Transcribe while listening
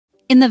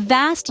In the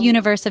vast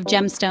universe of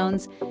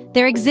gemstones,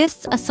 there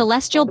exists a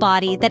celestial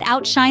body that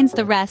outshines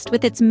the rest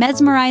with its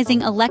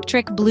mesmerizing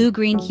electric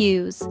blue-green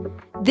hues.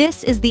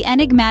 This is the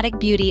enigmatic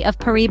beauty of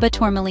Paraiba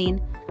tourmaline,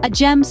 a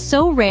gem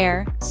so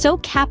rare, so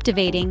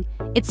captivating,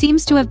 it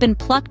seems to have been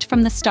plucked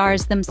from the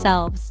stars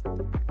themselves.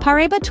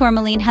 Paraiba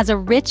tourmaline has a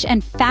rich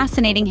and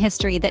fascinating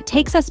history that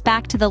takes us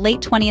back to the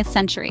late 20th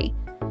century.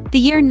 The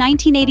year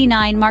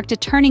 1989 marked a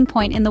turning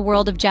point in the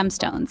world of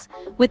gemstones,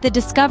 with the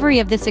discovery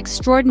of this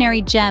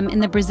extraordinary gem in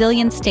the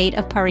Brazilian state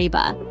of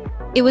Paraiba.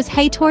 It was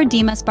Heitor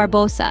Dimas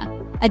Barbosa,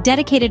 a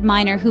dedicated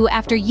miner who,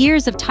 after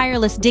years of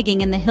tireless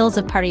digging in the hills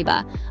of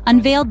Paraiba,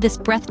 unveiled this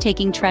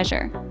breathtaking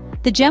treasure.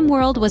 The gem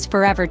world was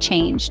forever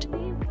changed.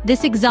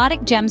 This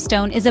exotic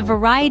gemstone is a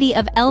variety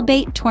of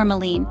elbate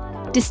tourmaline,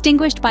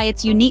 distinguished by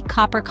its unique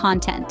copper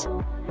content.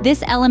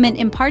 This element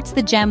imparts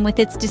the gem with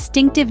its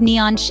distinctive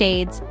neon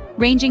shades,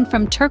 ranging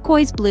from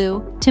turquoise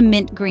blue to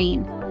mint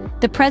green.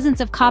 The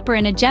presence of copper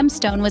in a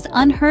gemstone was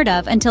unheard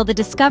of until the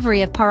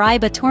discovery of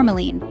Paraiba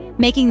tourmaline,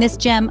 making this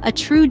gem a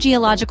true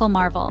geological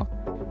marvel.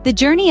 The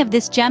journey of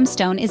this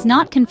gemstone is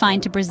not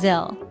confined to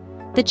Brazil.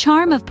 The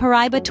charm of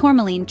Paraiba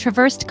tourmaline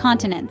traversed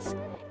continents,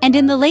 and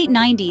in the late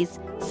 90s,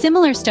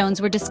 similar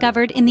stones were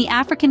discovered in the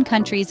African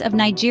countries of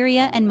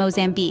Nigeria and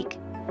Mozambique.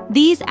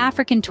 These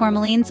African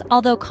tourmalines,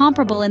 although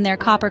comparable in their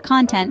copper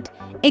content,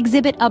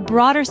 exhibit a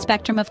broader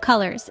spectrum of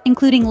colors,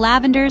 including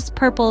lavenders,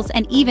 purples,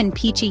 and even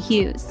peachy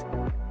hues.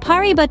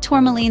 Paraiba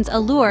tourmaline's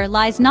allure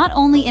lies not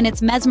only in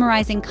its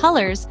mesmerizing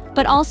colors,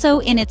 but also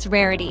in its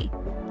rarity.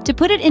 To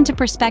put it into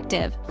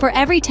perspective, for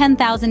every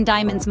 10,000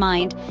 diamonds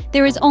mined,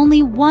 there is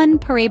only one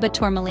Paraiba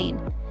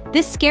tourmaline.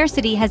 This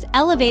scarcity has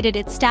elevated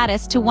its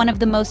status to one of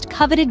the most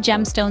coveted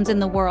gemstones in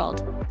the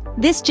world.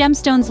 This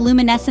gemstone's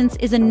luminescence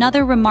is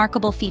another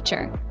remarkable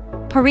feature.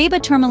 Paraiba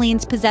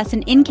tourmalines possess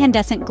an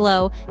incandescent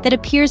glow that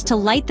appears to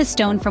light the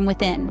stone from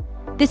within.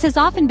 This has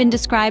often been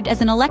described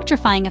as an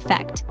electrifying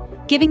effect,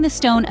 giving the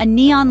stone a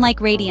neon-like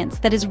radiance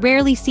that is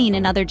rarely seen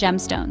in other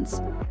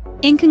gemstones.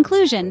 In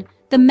conclusion,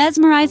 the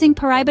mesmerizing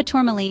Paraiba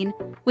tourmaline,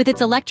 with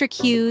its electric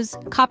hues,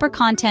 copper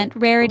content,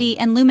 rarity,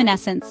 and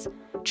luminescence,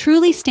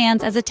 truly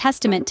stands as a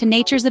testament to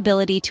nature's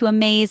ability to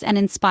amaze and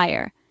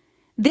inspire.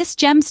 This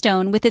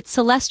gemstone, with its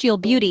celestial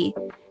beauty,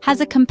 has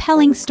a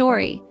compelling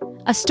story,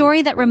 a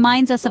story that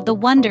reminds us of the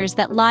wonders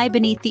that lie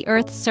beneath the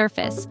Earth's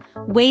surface,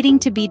 waiting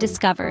to be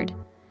discovered.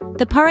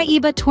 The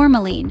Paraiba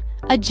tourmaline,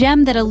 a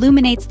gem that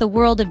illuminates the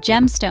world of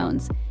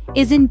gemstones,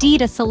 is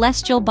indeed a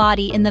celestial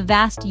body in the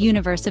vast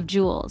universe of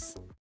jewels.